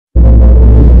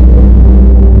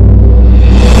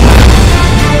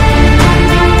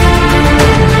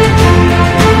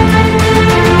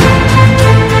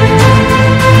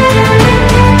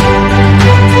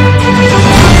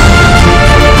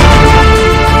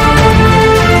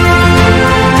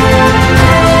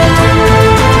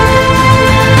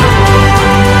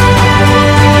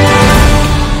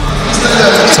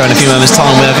later, in a few moments'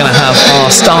 time, we are going to have our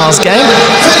Stars game.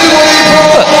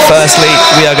 But firstly,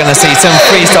 we are going to see some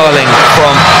freestyling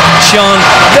from Séan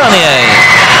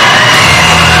Garnier.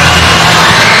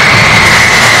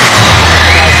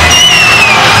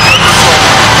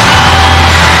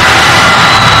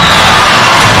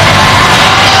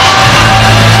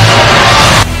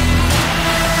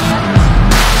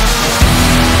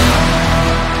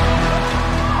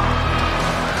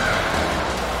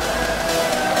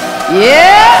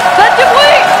 Yeah, faites du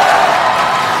bruit!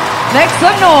 Make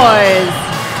some noise!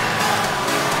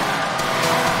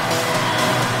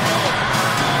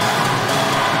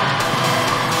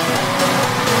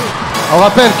 On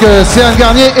rappelle que Séan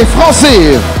Garnier est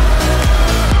français.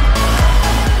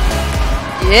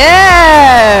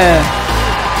 Yeah!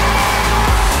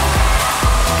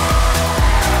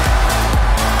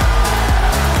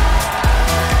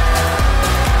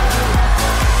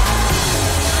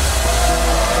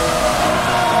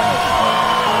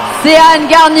 Séan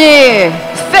Garnier,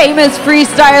 famous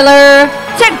freestyler,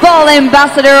 Teqball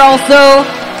ambassador also.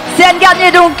 Séan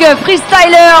Garnier donc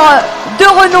freestyler de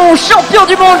renom, champion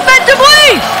du monde. Faites du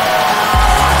bruit!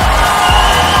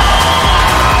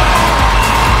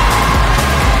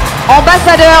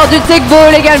 Ambassadeur du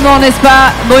Teqball également, n'est-ce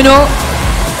pas, Bruno?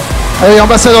 Et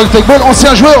ambassadeur du Teqball,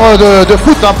 ancien joueur de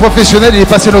foot professionnel, il est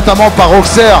passé notamment par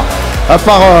Auxerre,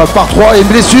 par 3, et une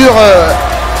blessure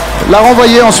l'a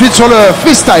renvoyé ensuite sur le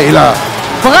freestyle.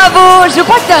 Bravo, je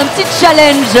crois que tu as un petit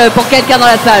challenge pour quelqu'un dans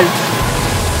la salle.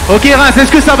 Ok Reims,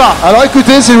 est-ce que ça va? Alors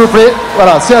écoutez s'il vous plaît,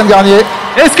 voilà, Séan Garnier.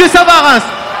 Est-ce que ça va Reims?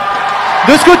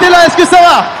 De ce côté-là, est-ce que ça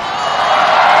va?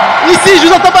 Ici, je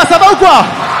vous entends pas, ça va ou quoi?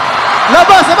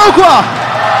 Là-bas, ça va ou quoi?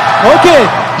 Ok,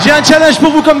 j'ai un challenge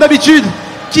pour vous comme d'habitude.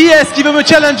 Qui est-ce qui veut me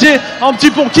challenger en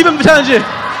petit pont? Qui veut me challenger?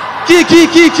 Qui?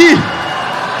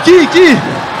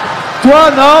 Toi,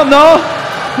 non?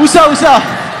 Où ça?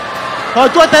 Oh,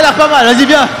 toi, t'as l'air pas mal, vas-y,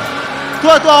 viens.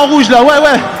 Toi en rouge, là,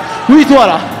 ouais. Oui, toi,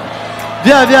 là.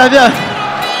 Viens.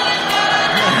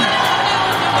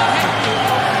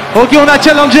 Ok, on a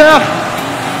challenger.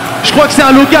 Je crois que c'est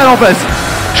un local, en fait.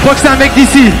 Je crois que c'est un mec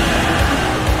d'ici.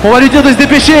 On va lui dire de se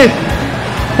dépêcher.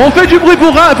 On fait du bruit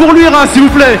pour lui, s'il vous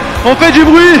plaît. On fait du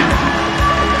bruit.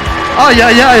 Aïe.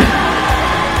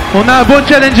 On a un bon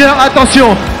challenger,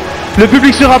 attention. Le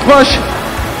public se rapproche.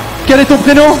 Quel est ton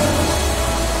prénom?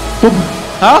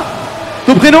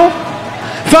 Ton prénom?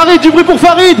 Farid, du bruit pour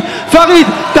Farid. Farid,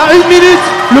 t'as 1 minute.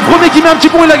 Le premier qui met un petit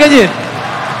pont, il a gagné.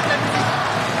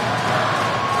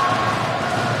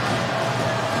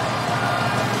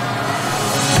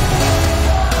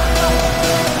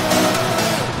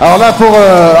 Alors là, pour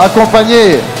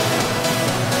accompagner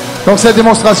donc cette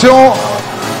démonstration,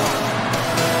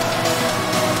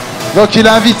 donc il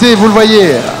a invité, vous le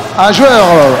voyez, un joueur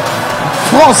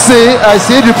français à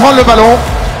essayer de lui prendre le ballon.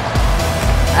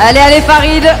 Allez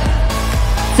Farid,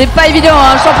 c'est pas évident,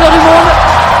 hein, champion du monde.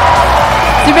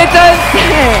 Tu m'étonnes.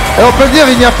 Et on peut le dire,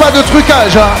 il n'y a pas de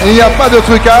trucage, hein. Il n'y a pas de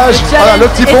trucage. Voilà le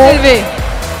petit pont.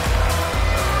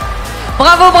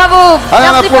 Bravo. Allez,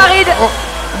 merci Farid.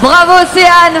 Bravo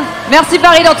Séan. Merci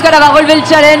Farid en tout cas d'avoir relevé le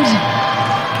challenge.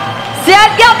 Séan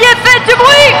Garnier, faites du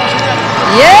bruit.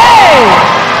 Yeah.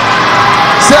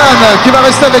 Séan qui va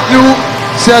rester avec nous.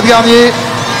 Séan Garnier.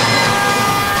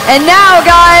 And now,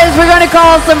 guys, we're going to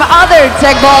call some other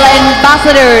Teqball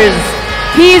ambassadors.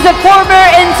 He's a former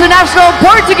international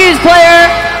Portuguese player.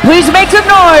 Please make some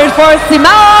noise for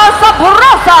Simão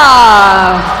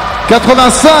Sabrosa.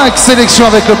 85 sélections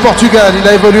avec le Portugal. Il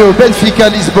a évolué au Benfica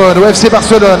Lisbonne, au FC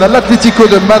Barcelone, à l'Atlético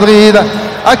de Madrid.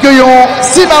 Accueillons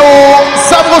Simão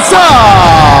Sabrosa.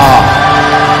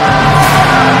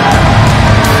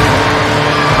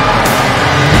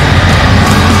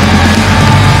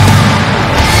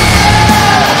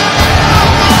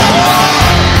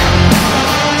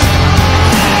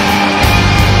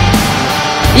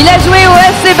 Il a joué au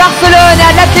FC Barcelone et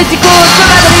à l'Atlético de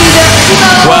Madrid.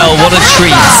 Well, what a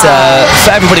treat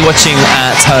for everybody watching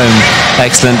at home.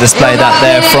 Excellent display that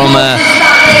there from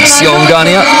Séan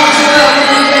Garnier.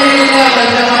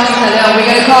 We're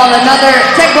going to call another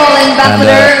Teqball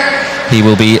ambassador. And he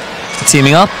will be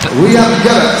teaming up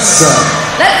Gallas.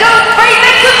 Let's go,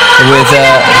 with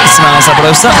Simão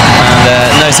Sabrosa,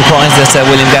 and no surprise that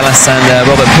William Gallas and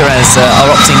Robert Pirès are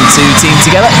opting to team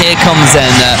together. Here comes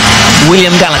then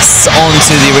William Gallas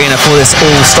onto the arena for this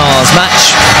All-Stars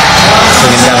match.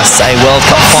 William Gallas, a World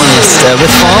Cup finalist with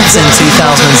France in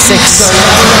 2006.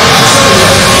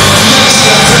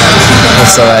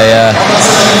 Also a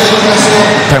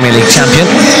Premier League champion.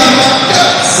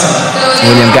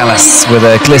 William Gallas with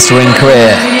a glistering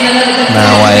career,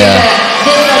 now a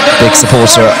big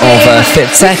supporter of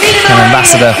FitTech and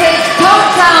ambassador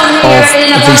of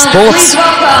these sports.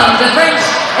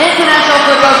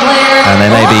 And they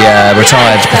may be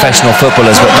retired professional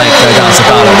footballers, but make no doubt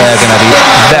about it, they're going to be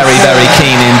very, very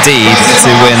keen indeed to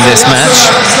win this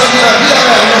match.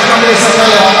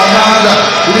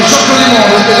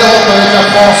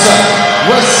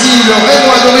 Voici le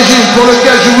Rémois d'origine pour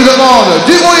lequel je vous demande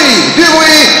du bruit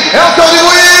et encore du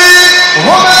bruit.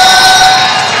 Romain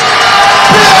Pirès.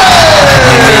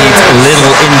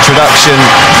 Little introduction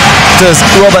does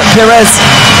Robert Pirès,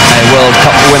 a World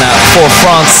Cup winner for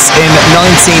France in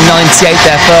 1998,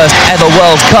 their first ever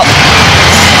World Cup.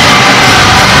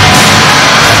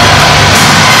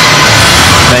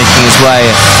 Making his way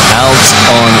out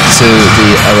onto the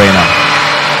arena.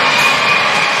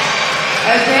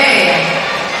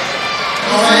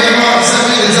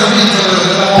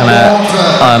 And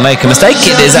I make a mistake,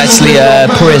 it is actually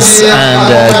Pirès and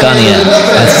Garnier,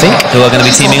 I think, who are going to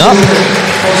be teaming up.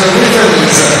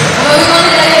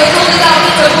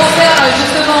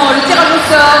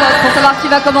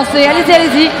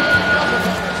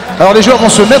 Alors les joueurs vont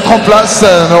se mettre en place,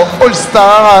 nos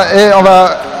All-Stars, et on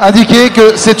va indiquer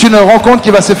que c'est une rencontre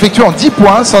qui va s'effectuer en 10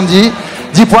 points, Sandy.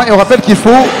 10 points, et on rappelle qu'il faut,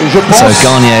 je pense... So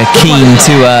Garnier keen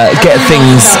to get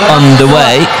things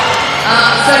underway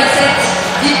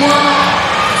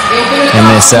in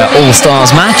this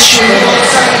All-Stars match.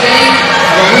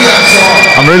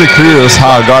 I'm really curious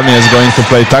how Garnier is going to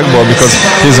play Teqball, because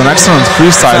he's an excellent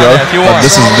freestyler, but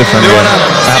this is different.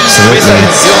 Absolutely. You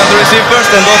want to receive first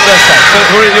and don't press start.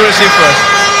 So you receive first.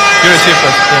 You receive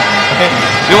first. Yeah. Okay.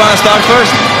 You want to start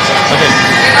first? Okay.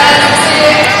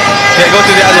 Okay, go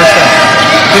to the other side.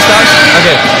 Who starts?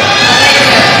 Okay.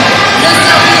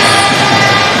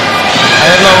 I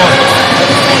have no one.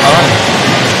 Alright.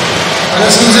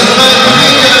 Est-ce que vous êtes prêts,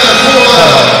 pour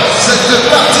cette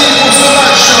partie, pour ce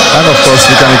match? And of course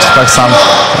we can expect some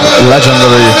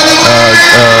legendary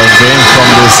game from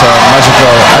these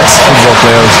magical ex-football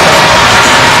players.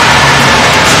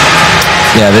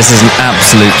 Yeah, this is an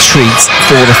absolute treat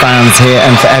for the fans here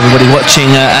and for everybody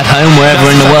watching at home, wherever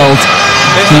in the world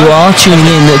you are tuning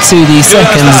in to the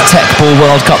second Teqball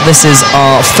World Cup. This is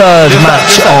our third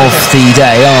match of the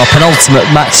day, our penultimate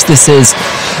match. This is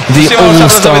the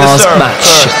All-Stars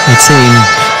match. The team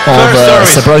of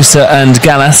Sabrosa and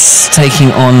Gallas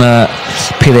taking on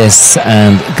Pirès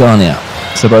and Garnier.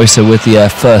 Sabrosa with the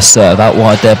first serve, out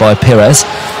wide there by Pirès.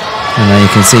 And there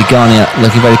you can see Garnier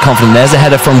looking very confident. There's a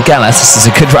header from Gallas. This is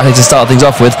a good rally to start things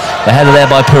off with. The header there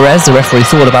by Pirès. The referee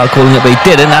thought about calling it, but he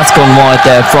didn't. That's gone wide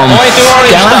there from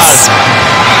Gallas.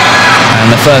 And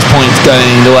the first point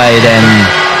going the way then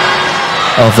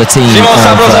of the team of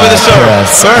Pirès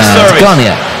and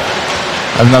Garnier.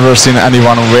 I've never seen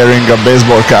anyone wearing a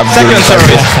baseball cap during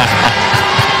Teqball.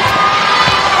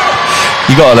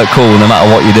 You gotta look cool no matter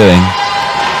what you're doing.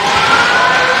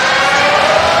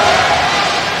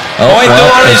 Oh,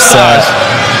 well, it's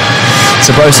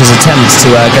Sabrosa's attempt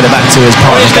to get it back to his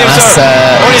partner Gallas.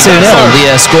 2-0,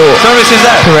 the score.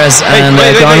 Pirès and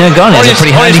Garnier. Garnier's a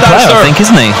pretty handy player, I think,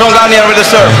 isn't he? From Garnier with the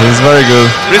serve. He's very good.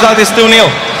 Result is 2-0.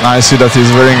 I see that he's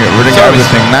wearing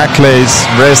everything. Necklace,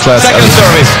 bracelets. Second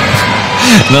service.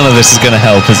 None of this is going to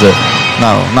help, is it?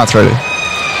 No, not really.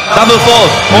 Double fault.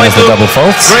 There's the double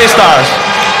faults. Grey Stars.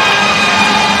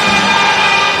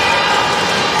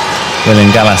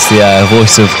 William Gallas, the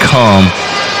voice of calm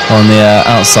on the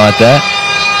outside there.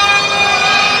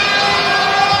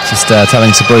 Just telling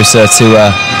Sabrosa to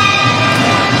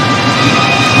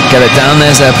get it down.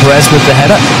 There's Pirès with the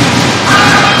header.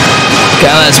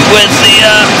 Gallas with the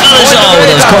other shot.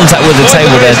 There was contact with the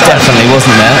table there, definitely,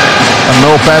 wasn't there? And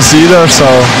no pass either, so...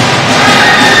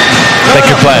 They're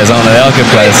good players, aren't they? They are good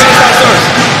players.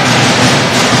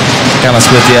 Gallas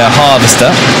with the harvester,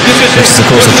 which is of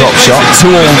course a drop shot.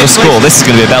 2-all the score. This is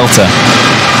going to be a belter.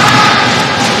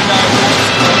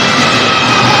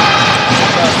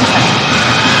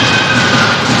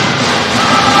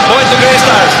 Point to Grey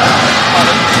Stars.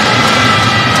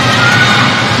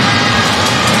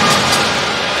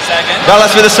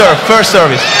 Gallas with the serve. First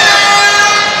service.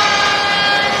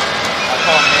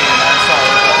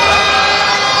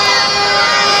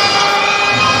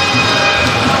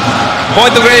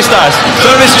 Point to Grey Stars.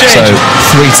 Service change.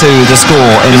 So 3-2 the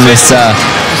score in this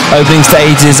opening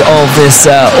stages of this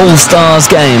All-Stars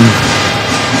game.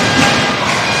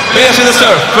 Pirès with the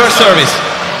serve. First service.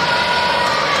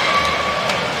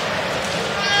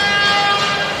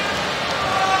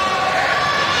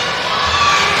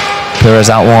 Pirès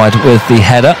out wide with the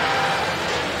header.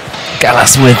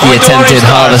 Gallas with the attempted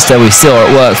harvester. We saw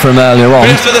it work from earlier on.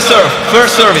 Pirès with the serve.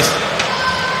 First service.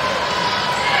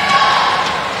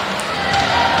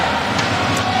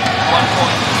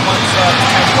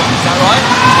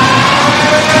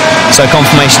 So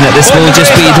confirmation that this will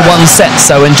just be the one set,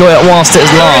 so enjoy it whilst it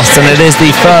lasts, and it is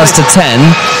the first to 10.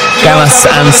 Gallas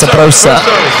and Sabrosa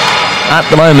at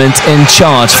the moment in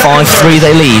charge, 5-3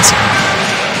 they lead.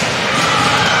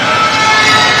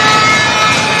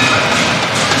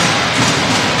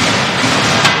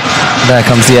 There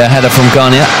comes the header from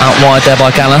Garnier, out wide there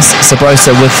by Gallas.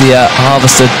 Sabrosa with the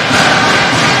harvested.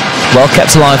 Well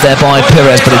kept alive there by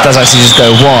Pirès, but it does actually just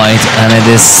go wide, and it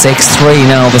is 6-3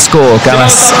 now the score.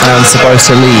 Gallas and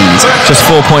Sabrosa lead. Just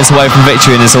 4 points away from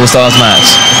victory in this All-Stars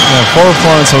match. Yeah, 4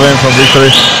 points away from victory.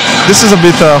 This is a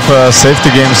bit of a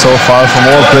safety game so far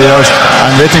from all players.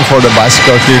 I'm waiting for the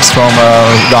bicycle kicks from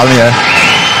Garnier.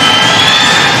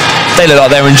 They look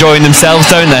like they're enjoying themselves,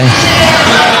 don't they?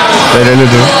 They really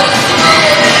do.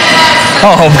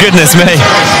 Oh, goodness me.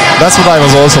 That's what I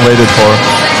was also waiting for.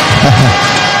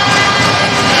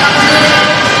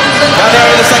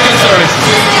 The second service.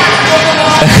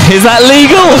 Is that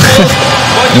legal?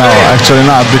 No, actually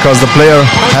not, because the player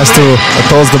has to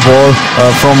toss the ball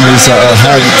from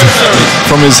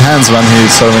his hands when he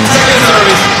is serving.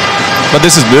 But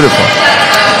this is beautiful.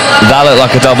 That looked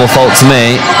like a double fault to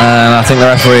me, and I think the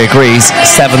referee agrees.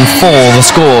 7-4 the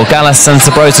score. Gallas and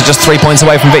Sabrosa just 3 points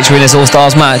away from victory in this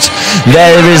All-Stars match.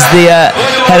 There is the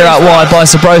header out wide by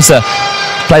Sabrosa.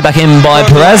 Played back in by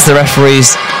Pirès. The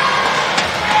referee's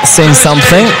seen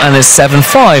something, and it's 7-5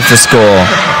 the score.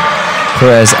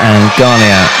 Pirès and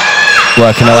Garnier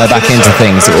working their way back into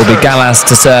things. It will be Gallas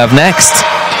to serve next.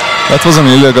 That was an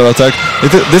illegal attack.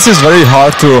 This is very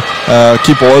hard to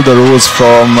keep all the rules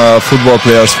from football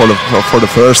players for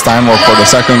the first time or for the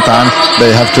second time. They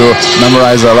have to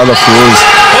memorize a lot of rules.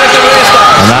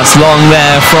 And that's long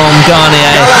there from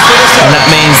Garnier, and that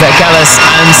means that Gallas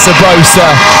and Sabrosa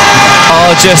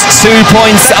are just 2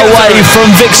 points away from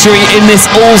victory in this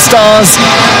All-Stars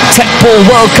Teqball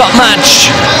World Cup match.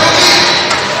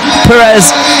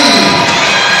 Pirès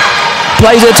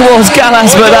plays it towards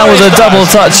Gallas, but that was a double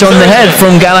touch on the head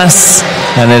from Gallas,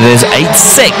 and it is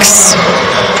 8-6.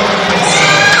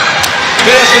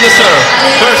 Pirès with the serve.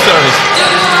 First service.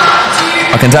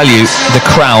 I can tell you, the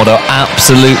crowd are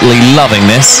absolutely loving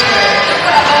this.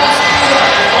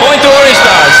 Point to Orange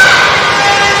Stars.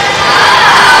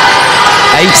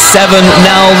 8-7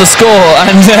 now the score,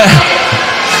 and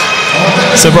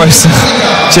Sabrosa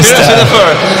just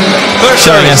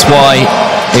showing us why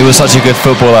he was such a good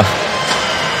footballer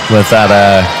with that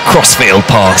crossfield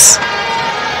pass.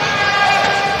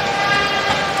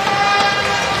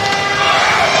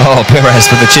 Oh, Pirès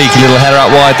with the cheeky little header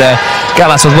out wide there.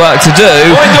 Gallas with work to do,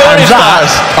 and that,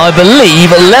 I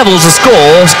believe, levels the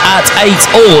scores at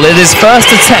 8-all. It is first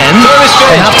to 10.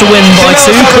 They have to win by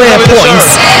 2 clear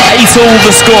points. 8-all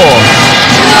the score.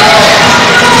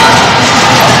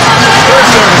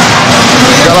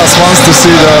 Gallas wants to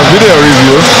see the video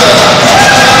review.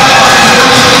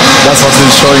 That's what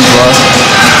he's showing to us.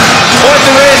 Point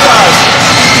to Orange Stars.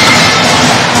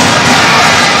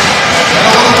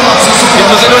 It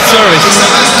was a good service.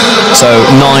 So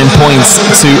 9 points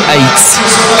to 8.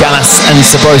 Gallas and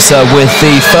Sabrosa with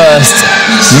the first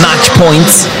match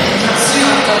point.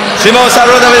 Simão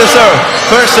Sabrosa with the serve.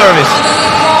 First service.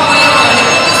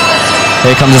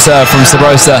 Here comes a serve from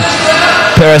Sabrosa.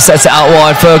 Pirès sets it out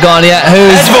wide for Garnier, who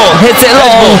hits it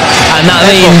long, and that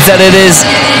means that it is...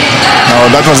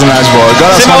 No, that was an edge ball.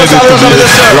 Gallas wanted it to be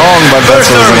long, but that was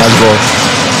an edge ball.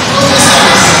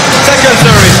 Second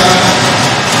service.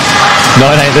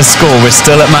 9-8 the score, we're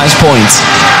still at match point.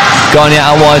 Garnier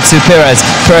out wide to Pirès.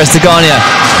 Pirès to Garnier,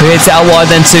 who hits it out wide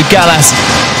then to Gallas.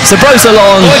 Sabrosa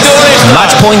long,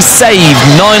 match point saved,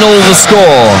 9-all the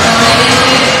score.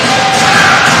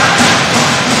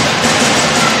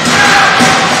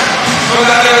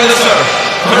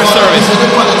 First service.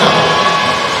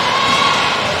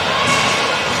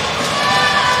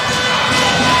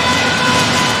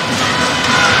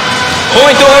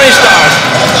 Point to Orange Stars.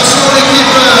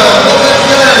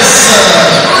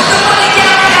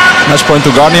 Match point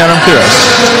to Garnier and Pirès.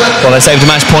 Well, they saved a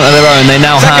match point of their own. They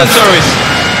now have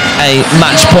a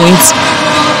match point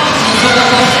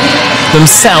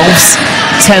themselves.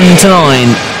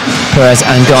 10-9. Pirès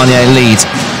and Garnier lead.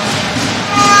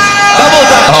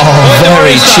 Oh,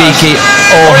 very cheeky.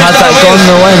 Oh, has that gone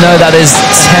the way? No, that is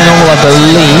 10-all, I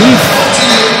believe.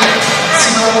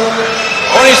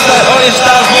 Orange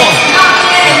Stars won.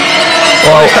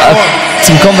 Well,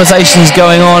 some conversations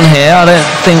going on here. I don't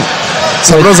think...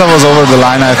 Sabrosa was over the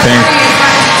line, I think.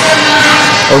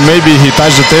 or maybe he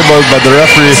touched the table, but the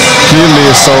referee clearly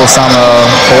saw some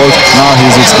fault. Now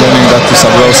he's explaining that to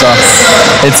Sabrosa.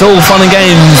 It's all fun and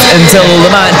games until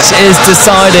the match is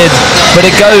decided, but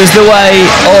it goes the way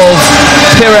of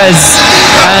Pirès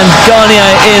and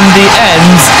Garnier in the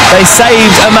end. They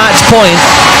saved a match point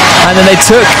and then they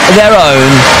took their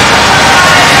own.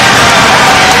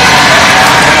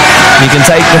 You can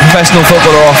take the professional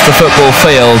footballer off the football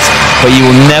field, but you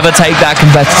will never take that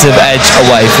competitive edge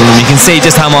away from them. You can see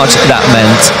just how much that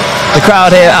meant. The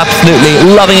crowd here absolutely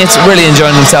loving it, really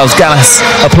enjoying themselves. Gallas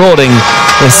applauding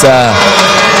this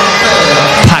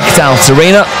packed out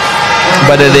arena.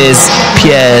 But it is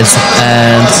Pirès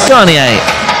and Garnier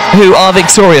who are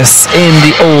victorious in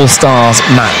the All-Stars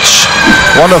match.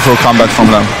 Wonderful comeback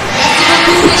from them.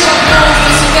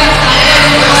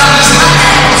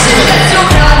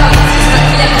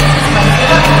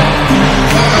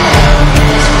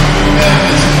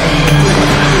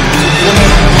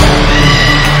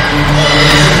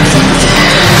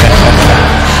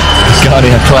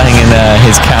 Garnier playing in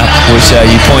his cap, which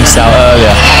you pointed out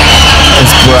earlier.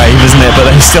 It's brave, isn't it? But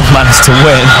they still managed to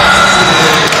win.